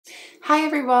Hi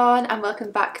everyone and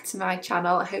welcome back to my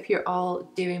channel. I hope you're all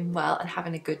doing well and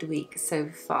having a good week so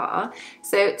far.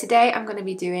 So today I'm going to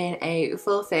be doing a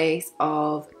full face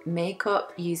of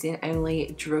makeup using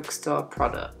only drugstore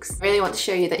products. I really want to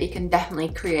show you that you can definitely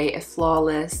create a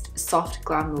flawless soft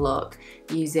glam look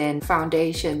using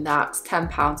foundation that's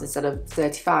 £10 instead of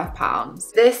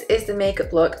 £35. This is the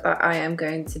makeup look that I am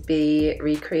going to be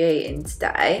recreating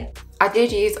today. I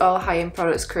did use all high-end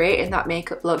products creating that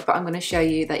makeup look, but I'm going to show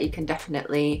you that you can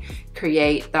definitely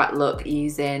create that look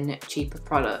using cheaper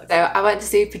products. So I went to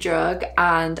Superdrug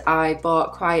and I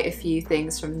bought quite a few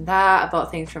things from there. I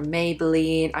bought things from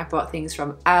Maybelline, I bought things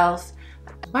from ELF.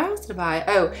 Where else did I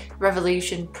buy? Oh,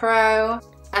 Revolution Pro.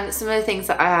 And some of the things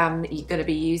that I am going to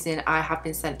be using, I have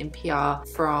been sent in PR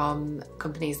from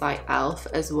companies like ELF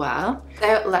as well.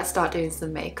 So let's start doing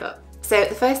some makeup. So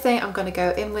the first thing I'm going to go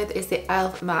in with is the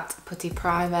ELF Matte Putty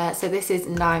Primer. So this is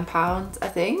 £9 I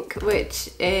think, which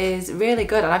is really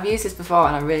good, and I've used this before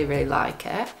and I really like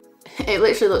it. It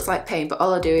literally looks like paint, but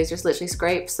all I do is just literally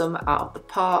scrape some out of the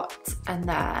pot and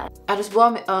then I just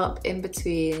warm it up in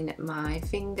between my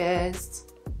fingers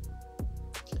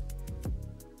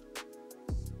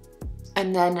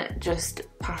and then just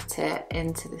pat it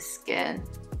into the skin.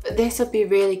 But this would be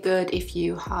really good if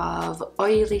you have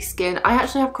oily skin. I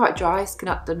actually have quite dry skin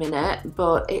at the minute,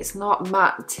 but it's not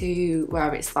matte to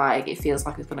where it's like it feels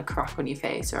like it's going to crack on your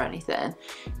face or anything.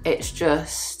 It's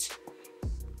just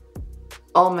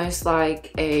almost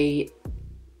like a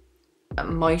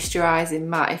moisturising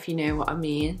matte, if you know what I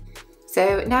mean.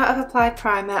 So now I've applied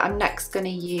primer, I'm next going to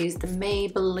use the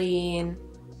Maybelline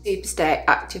Superstay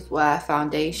Active Wear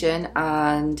Foundation,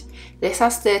 and this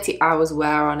has 30 hours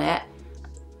wear on it.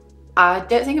 I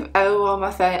don't think I've ever worn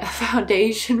my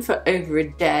foundation for over a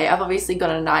day. I've obviously gone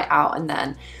a night out and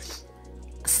then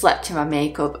slept in my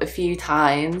makeup a few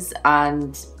times,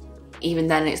 and even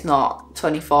then it's not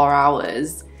 24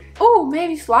 hours. Oh,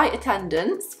 maybe flight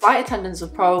attendants. Flight attendants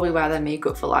would probably wear their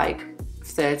makeup for like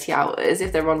 30 hours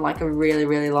if they're on like a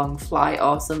really long flight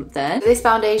or something. This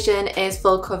foundation is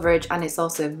full coverage and it's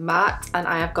also matte, and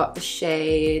I have got the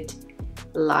shade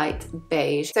light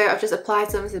beige. So I've just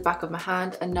applied some to the back of my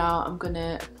hand and now I'm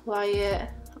gonna apply it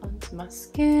onto my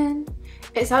skin.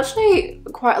 It's actually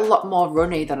quite a lot more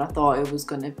runny than I thought it was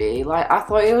gonna be. Like, I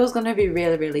thought it was gonna be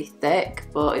really thick,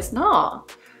 but it's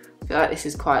not. I feel like this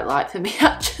is quite light for me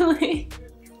actually.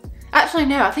 Actually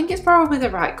no, I think it's probably the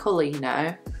right colour, you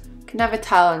know. Can never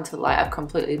tell until like I've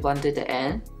completely blended it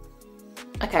in.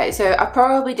 Okay, so I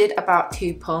probably did about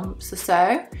 2 pumps or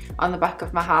so on the back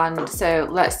of my hand, so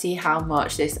let's see how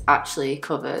much this actually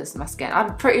covers my skin.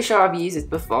 I'm pretty sure I've used this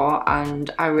before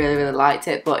and I really liked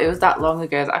it, but it was that long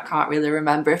ago that I can't really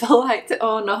remember if I liked it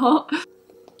or not.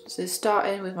 So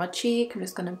starting with my cheek, I'm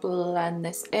just going to blend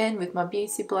this in with my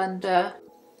beauty blender.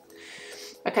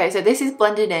 Okay, so this is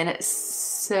blended in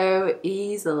so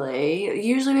easily.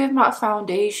 Usually with matte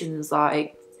foundations,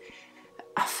 like,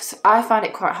 I find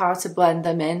it quite hard to blend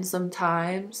them in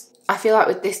sometimes. I feel like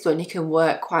with this one you can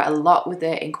work quite a lot with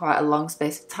it in quite a long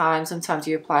space of time. Sometimes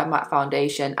you apply a matte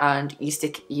foundation and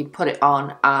you put it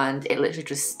on and it literally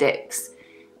just sticks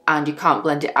and you can't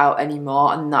blend it out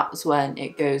anymore, and that's when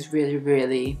it goes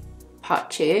really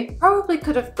patchy. Probably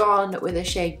could have gone with a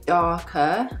shade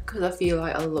darker because I feel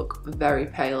like I look very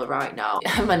pale right now.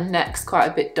 My neck's quite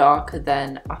a bit darker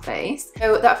than my face.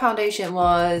 So that foundation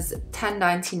was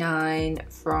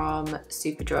 £10.99 from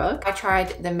Superdrug. I tried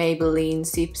the Maybelline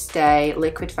Superstay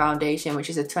Liquid Foundation, which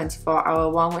is a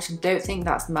 24-hour one, which I don't think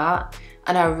that's matte.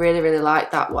 And I really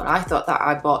like that one. I thought that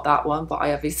I bought that one, but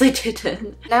I obviously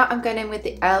didn't. Now I'm going in with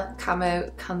the ELF Camo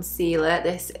Concealer.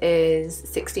 This is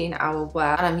 16-hour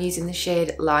wear and I'm using the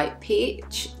shade Light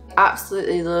Peach.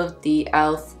 Absolutely love the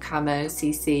ELF Camo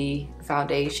CC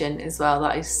foundation as well.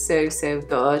 That is so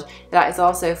good. That is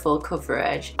also full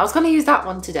coverage. I was going to use that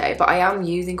one today, but I am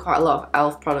using quite a lot of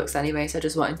ELF products anyway, so I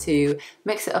just wanted to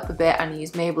mix it up a bit and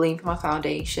use Maybelline for my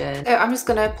foundation. So I'm just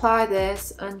going to apply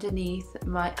this underneath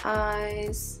my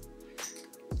eyes.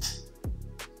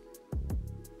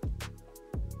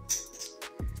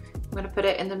 I'm going to put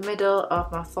it in the middle of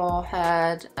my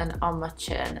forehead and on my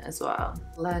chin as well.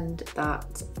 Blend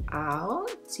that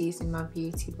out using my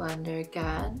beauty blender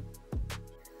again.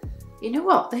 You know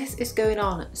what? This is going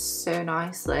on so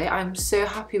nicely. I'm so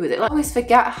happy with it. Like, I always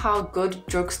forget how good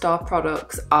drugstore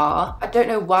products are. I don't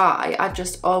know why. I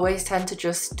just always tend to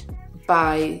just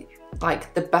buy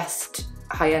like the best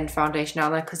high-end foundation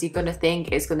out there because you're going to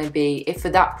think it's going to be, if for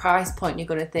that price point you're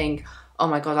going to think, oh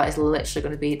my god, that is literally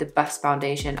going to be the best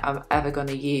foundation I'm ever going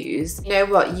to use. You know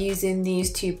what, using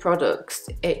these two products,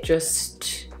 it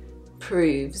just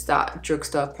proves that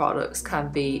drugstore products can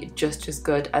be just as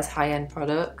good as high-end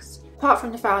products. Apart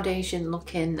from the foundation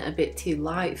looking a bit too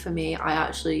light for me, I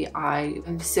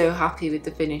am so happy with the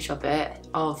finish of it,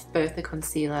 of both the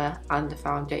concealer and the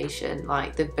foundation.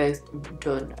 Like, they've both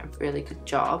done a really good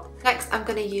job. Next, I'm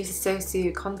going to use a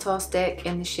Sosu contour stick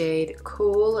in the shade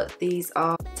Cool. These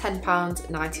are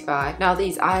 £10.95. Now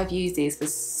I have used these for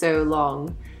so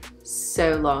long.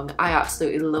 I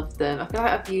absolutely love them. I feel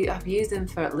like I've used them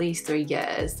for at least 3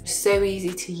 years. So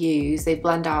easy to use, they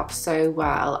blend out so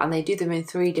well, and they do them in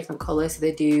 3 different colours. So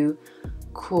they do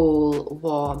cool,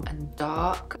 warm and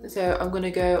dark. So I'm going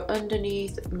to go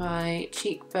underneath my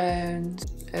cheekbones,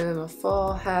 over my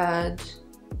forehead.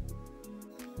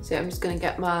 So I'm just going to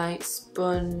get my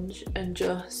sponge and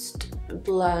just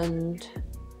blend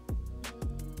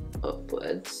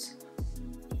upwards.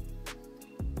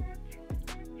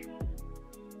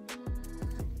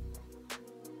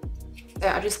 So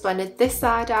I just blended this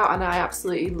side out and I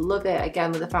absolutely love it.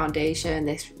 Again, with the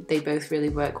foundation, they both really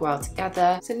work well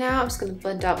together. So now I'm just going to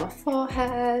blend out my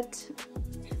forehead.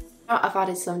 Now I've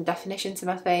added some definition to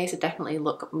my face. I definitely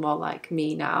look more like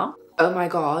me now. Oh my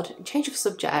god, change of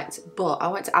subject, but I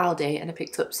went to Aldi and I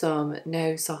picked up some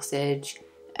no sausage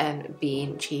and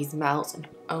bean cheese melts, and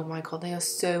oh my god, they are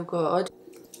so good.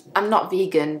 I'm not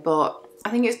vegan, but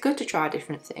I think it's good to try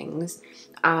different things,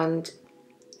 and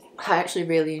I actually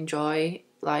really enjoy,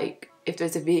 like, if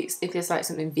there's like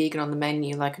something vegan on the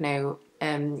menu, like, I know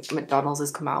McDonald's has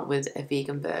come out with a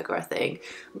vegan burger, I think.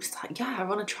 I'm just like, yeah, I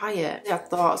want to try it. I have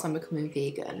thoughts on becoming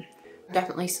vegan.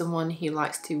 Definitely someone who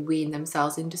likes to wean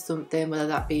themselves into something, whether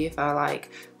that be if I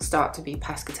like start to be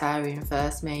pescatarian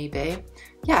first, maybe.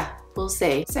 Yeah, we'll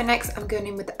see. So next I'm going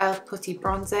in with the e.l.f. Putty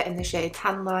Bronzer in the shade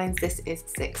Tan Lines. This is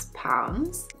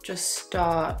 £6. Just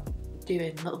start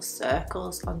doing little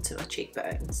circles onto my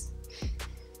cheekbones.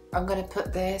 I'm going to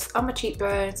put this on my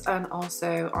cheekbones and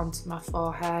also onto my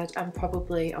forehead and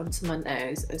probably onto my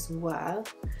nose as well.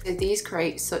 So these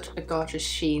create such a gorgeous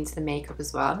sheen to the makeup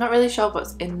as well. I'm not really sure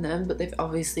what's in them, but they've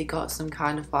obviously got some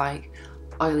kind of like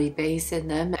oily base in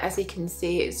them. As you can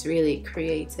see, it's really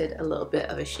created a little bit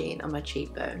of a sheen on my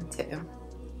cheekbone too.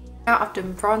 Now I've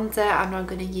done bronzer, I'm now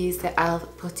going to use the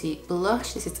e.l.f. Putty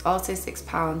Blush. This is also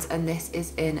 £6 and this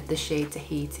is in the shade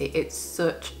Tahiti. It's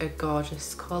such a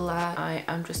gorgeous colour. I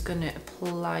am just going to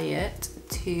apply it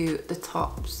to the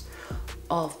tops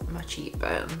of my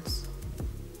cheekbones.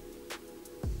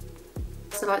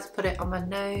 I also like to put it on my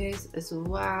nose as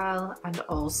well, and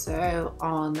also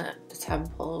on the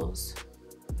temples.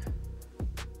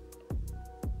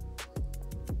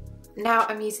 Now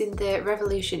I'm using the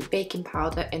Revolution baking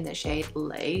powder in the shade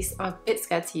Lace. I'm a bit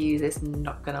scared to use this,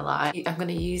 not gonna lie. I'm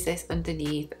gonna use this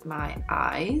underneath my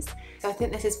eyes. So I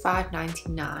think this is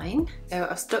 $5.99. So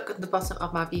I've stuck the bottom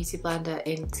of my beauty blender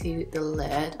into the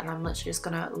lid and I'm literally just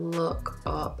gonna look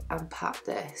up and pat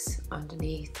this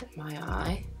underneath my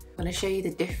eye. I'm going to show you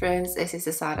the difference. This is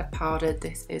the side of powder,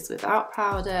 this is without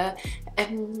powder,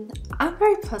 and I'm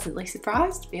very pleasantly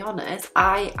surprised, to be honest.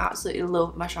 I absolutely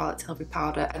love my Charlotte Tilbury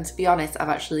powder, and to be honest, I've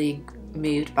actually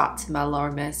moved back to my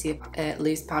Laura Mercier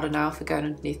loose powder now for going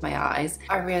underneath my eyes.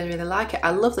 I really like it. I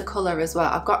love the colour as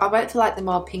well. I went to like the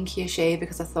more pinkier shade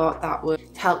because I thought that would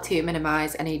help to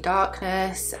minimise any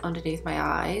darkness underneath my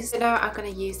eyes. So now I'm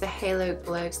going to use the Halo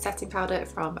Glow setting powder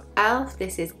from e.l.f.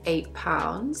 This is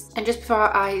 £8. And just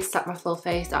before I set my full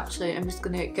face, actually, I'm just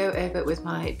going to go over it with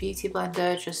my beauty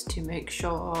blender just to make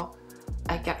sure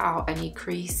I get out any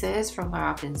creases from where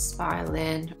I've been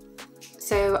spiraling.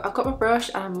 So I've got my brush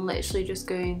and I'm literally just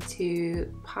going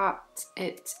to pat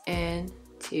it in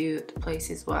to the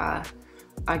places where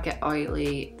I get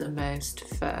oily the most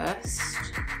first.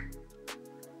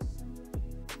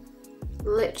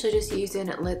 Literally just using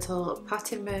little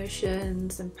patting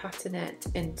motions and patting it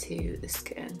into the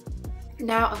skin.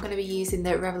 Now I'm going to be using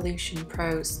the Revolution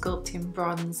Pro Sculpting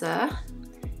Bronzer,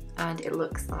 and it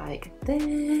looks like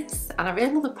this. And I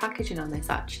really love the packaging on this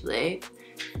actually.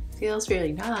 Feels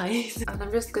really nice. And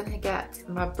I'm just going to get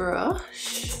my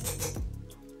brush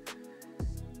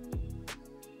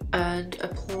and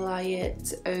apply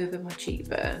it over my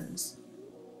cheekbones.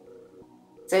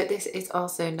 So this is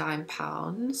also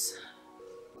 £9.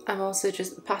 I'm also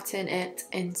just patting it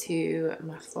into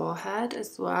my forehead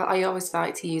as well. I always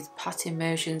like to use patting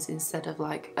motions instead of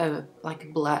like a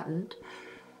blend.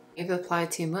 If you apply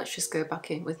too much, just go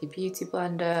back in with your beauty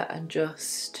blender and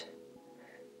just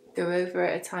go over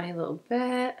it a tiny little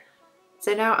bit.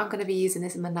 So now I'm going to be using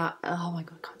this oh my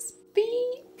god, I can't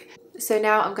speak. So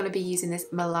now I'm going to be using this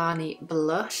Milani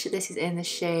blush. This is in the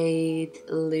shade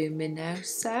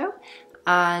Luminoso,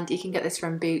 and you can get this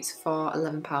from Boots for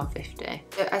 £11.50.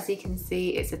 So as you can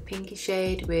see, it's a pinky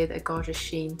shade with a gorgeous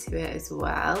sheen to it as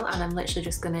well, and I'm literally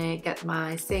just going to get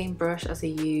my same brush as I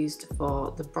used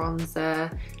for the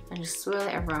bronzer and just swirl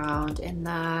it around in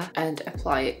there and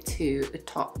apply it to the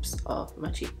tops of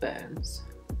my cheekbones.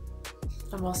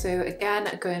 I'm also again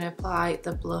going to apply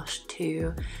the blush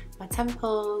to my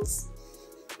temples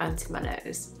and to my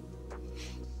nose.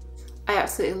 I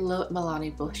absolutely love Milan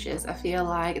blushes. I feel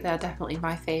like they're definitely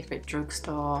my favourite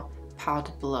drugstore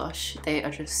powder blush. They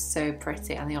are just so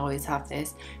pretty and they always have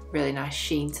this really nice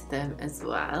sheen to them as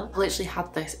well. I literally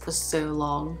had this for so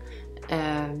long.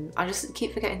 I just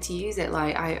keep forgetting to use it.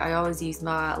 Like I always use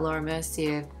my Laura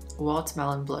Mercier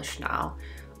watermelon blush now,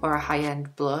 or a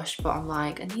high-end blush, but I'm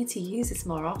like, I need to use this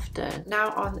more often. Now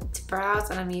on to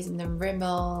brows, and I'm using the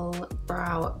Rimmel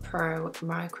Brow Pro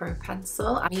Micro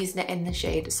Pencil. I'm using it in the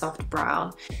shade Soft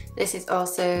Brown. This is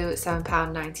also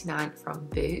 £7.99 from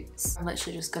Boots. I'm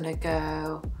literally just gonna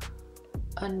go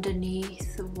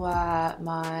underneath where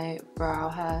my brow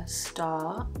hairs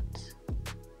start.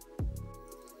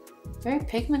 Very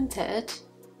pigmented.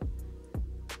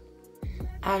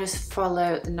 I just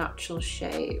follow the natural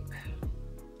shape.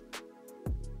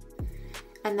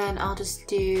 And then I'll just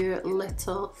do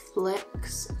little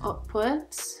flicks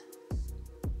upwards.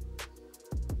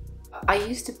 I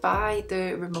used to buy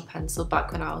the Rimmel pencil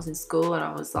back when I was in school and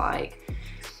I was like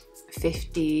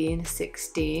 15,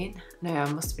 16. No,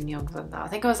 I must have been younger than that. I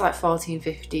think I was like 14,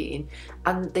 15.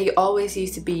 And they always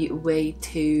used to be way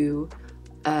too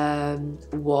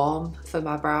warm for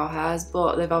my brow hairs,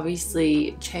 but they've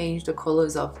obviously changed the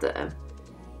colours of them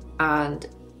and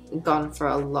gone for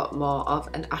a lot more of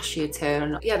an ashier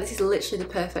tone. Yeah, this is literally the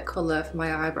perfect colour for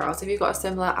my eyebrows. If you've got a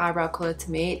similar eyebrow colour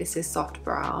to me, this is soft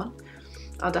brown.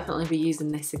 I'll definitely be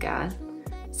using this again.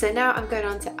 So now I'm going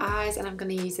on to eyes, and I'm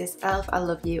going to use this e.l.f. I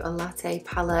Love You a Latte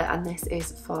palette, and this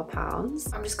is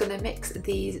 £4. I'm just going to mix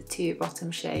these two bottom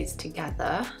shades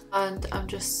together, and I'm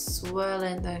just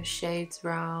swirling those shades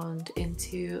round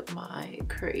into my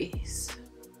crease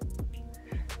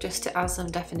just to add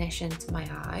some definition to my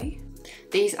eye.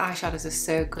 These eyeshadows are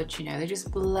so good, you know, they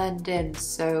just blend in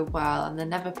so well and they're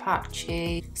never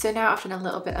patchy. So now I've done a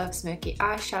little bit of smoky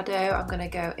eyeshadow. I'm going to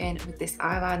go in with this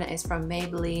eyeliner. It's from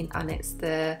Maybelline and it's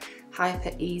the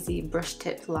Hyper Easy Brush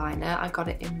Tip Liner. I got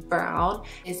it in brown.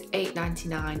 It's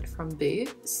 £8.99 from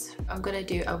Boots. I'm going to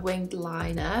do a winged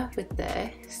liner with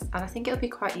this, and I think it'll be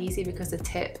quite easy because the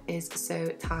tip is so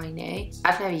tiny.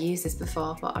 I've never used this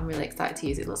before, but I'm really excited to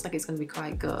use it. It looks like it's going to be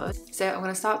quite good. So I'm going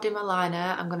to start doing my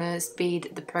liner. I'm going to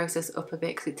speed the process up a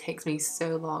bit because it takes me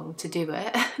so long to do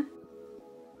it.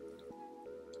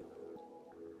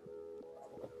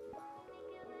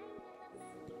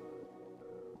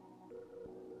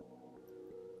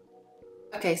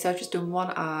 Okay, so I've just done one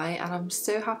eye and I'm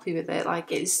so happy with it.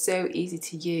 Like, it's so easy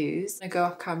to use. I'm gonna go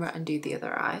off camera and do the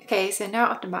other eye. Okay, so now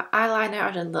I've done my eyeliner,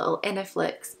 I've done little inner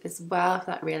flicks as well for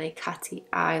that really catty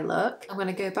eye look. I'm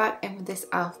gonna go back in with this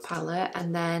e.l.f. palette,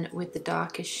 and then with the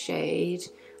darkest shade,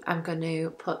 I'm going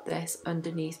to put this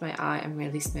underneath my eye and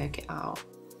really smoke it out.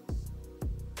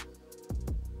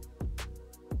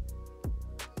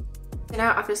 So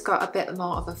now I've just got a bit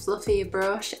more of a fluffy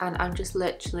brush, and I'm just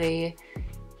literally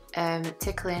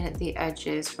tickling the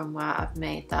edges from where I've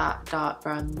made that dark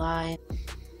brown line.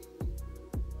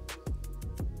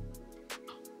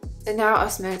 So now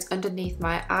I've smoked underneath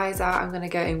my eyes out, I'm going to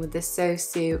go in with the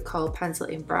Sosu Kohl Pencil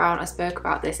in Brown. I spoke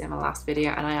about this in my last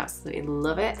video and I absolutely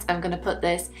love it. I'm going to put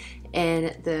this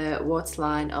in the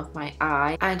waterline of my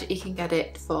eye, and you can get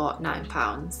it for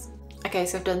 £9. Okay,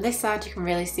 so I've done this side. You can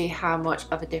really see how much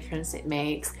of a difference it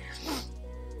makes.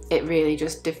 It really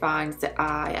just defines the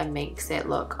eye and makes it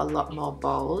look a lot more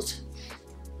bold.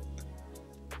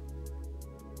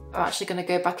 I'm actually going to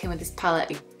go back in with this palette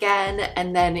again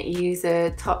and then use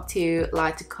the top two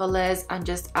lighter colours and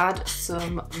just add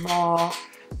some more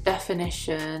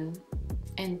definition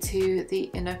into the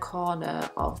inner corner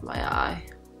of my eye.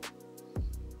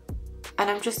 And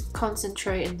I'm just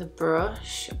concentrating the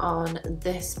brush on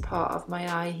this part of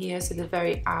my eye here, so the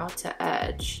very outer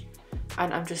edge,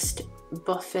 and I'm just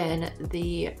buffing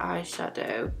the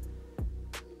eyeshadow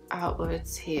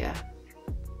outwards here.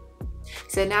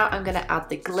 So now I'm going to add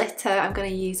the glitter. I'm going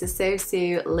to use the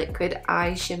Sosu Liquid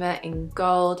Eye Shimmer in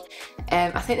Gold.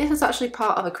 I think this was actually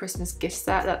part of a Christmas gift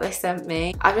set that they sent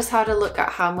me. I just had a look at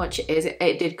how much it is.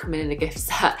 It did come in a gift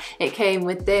set. It came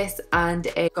with this and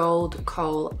a gold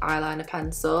kohl eyeliner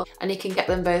pencil, and you can get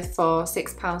them both for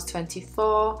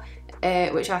 £6.24.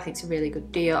 which I think is a really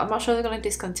good deal. I'm not sure they're going to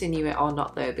discontinue it or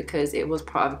not though, because it was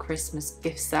part of a Christmas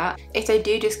gift set. If they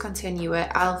do discontinue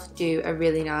it, Elf do a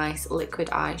really nice liquid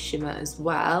eye shimmer as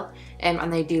well,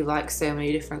 and they do like so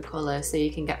many different colours, so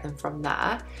you can get them from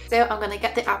there. So I'm going to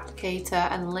get the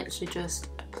applicator and literally just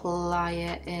apply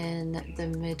it in the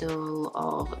middle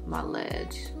of my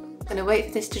lid. I'm going to wait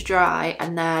for this to dry,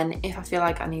 and then if I feel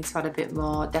like I need to add a bit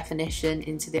more definition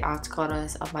into the outer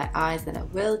corners of my eyes, then I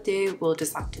will do. We'll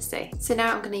just have to see. So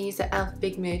now I'm going to use the Elf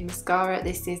Big Mood mascara.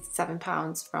 This is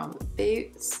 £7 from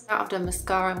Boots. Now I've done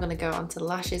mascara, I'm going to go on to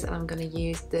lashes, and I'm going to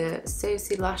use the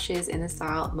Sosu Lashes in the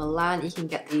style Milan. You can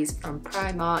get these from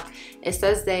Primark. It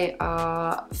says they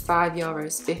are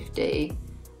 €5.50.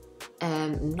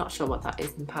 I'm not sure what that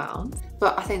is in pounds,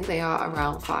 but I think they are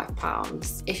around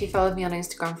 £5. If you followed me on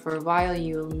Instagram for a while,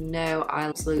 you'll know I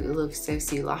absolutely love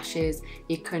Sosu Lashes.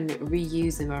 You can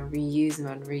reuse them and reuse them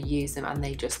and reuse them, and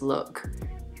they just look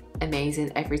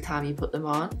amazing every time you put them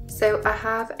on. So I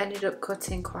have ended up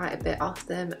cutting quite a bit off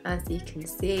them, as you can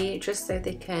see, just so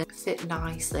they can fit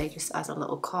nicely just as a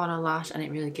little corner lash, and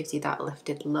it really gives you that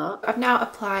lifted look. I've now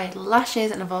applied lashes,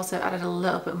 and I've also added a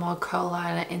little bit more kohl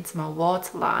liner into my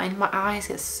waterline. My eyes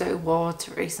get so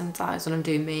watery sometimes when I'm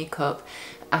doing makeup,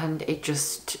 and it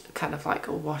just kind of like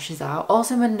washes out.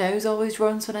 Also my nose always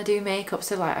runs when I do makeup,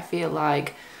 so like I feel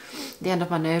like the end of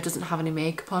my nose doesn't have any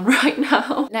makeup on right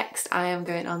now. Next I am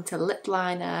going on to lip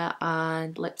liner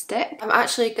and lipstick. I'm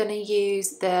actually going to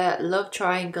use the Love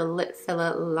Triangle lip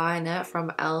filler liner from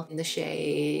Elf in the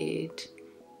shade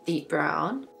Deep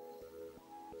Brown.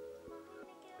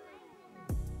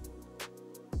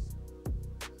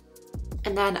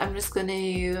 And then I'm just going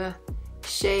to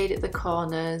shade the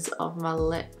corners of my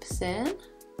lips in.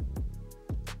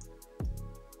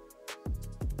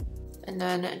 And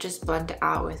then just blend it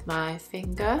out with my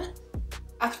finger.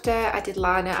 After I did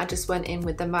liner, I just went in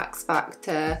with the Max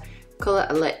Factor Colour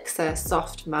Elixir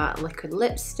Soft Matte Liquid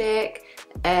Lipstick,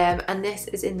 and this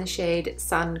is in the shade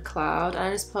Sand Cloud. And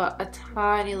I just put a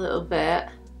tiny little bit,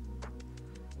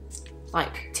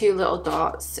 like 2 little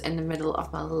dots in the middle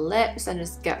of my lips, and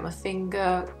just get my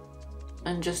finger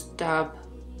and just dab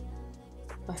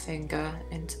my finger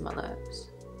into my lips.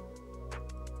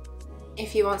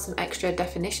 If you want some extra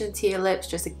definition to your lips,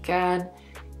 just again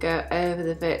go over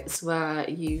the bits where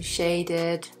you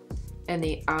shaded in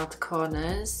the outer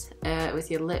corners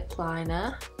with your lip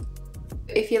liner.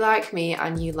 If you're like me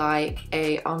and you like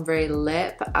a ombre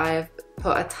lip, I've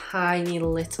put a tiny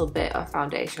little bit of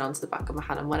foundation onto the back of my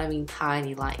hand, and when I mean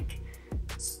tiny, like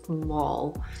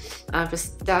small. I've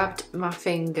just dabbed my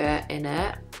finger in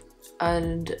it,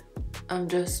 and I'm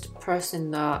just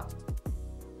pressing that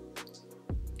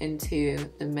into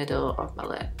the middle of my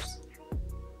lips.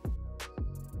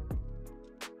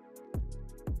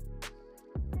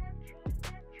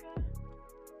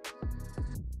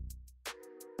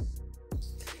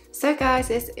 So guys,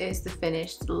 this is the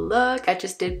finished look. I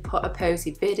just did put a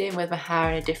posy vid in with my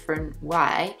hair in a different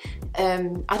way.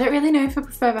 I don't really know if I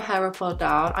prefer my hair up or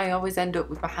down. I always end up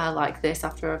with my hair like this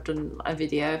after I've done a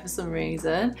video for some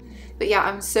reason. But yeah,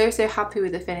 I'm so happy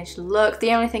with the finished look.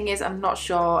 The only thing is I'm not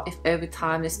sure if over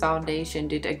time this foundation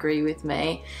did agree with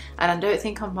me, and I don't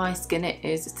think on my skin it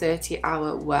is a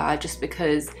 30-hour wear, just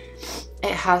because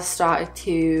it has started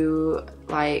to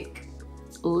like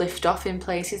lift off in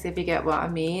places, if you get what I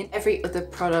mean. Every other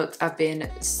product I've been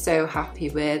so happy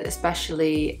with,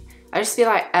 especially I just feel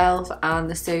like Elf and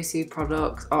the Sosu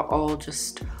products are all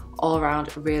just all around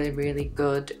really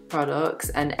good products,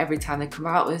 and every time they come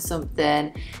out with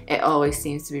something it always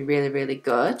seems to be really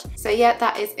good. So yeah,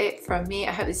 that is it from me.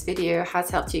 I hope this video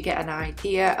has helped you get an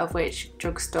idea of which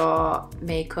drugstore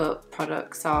makeup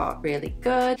products are really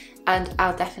good, and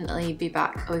I'll definitely be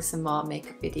back with some more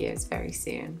makeup videos very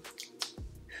soon.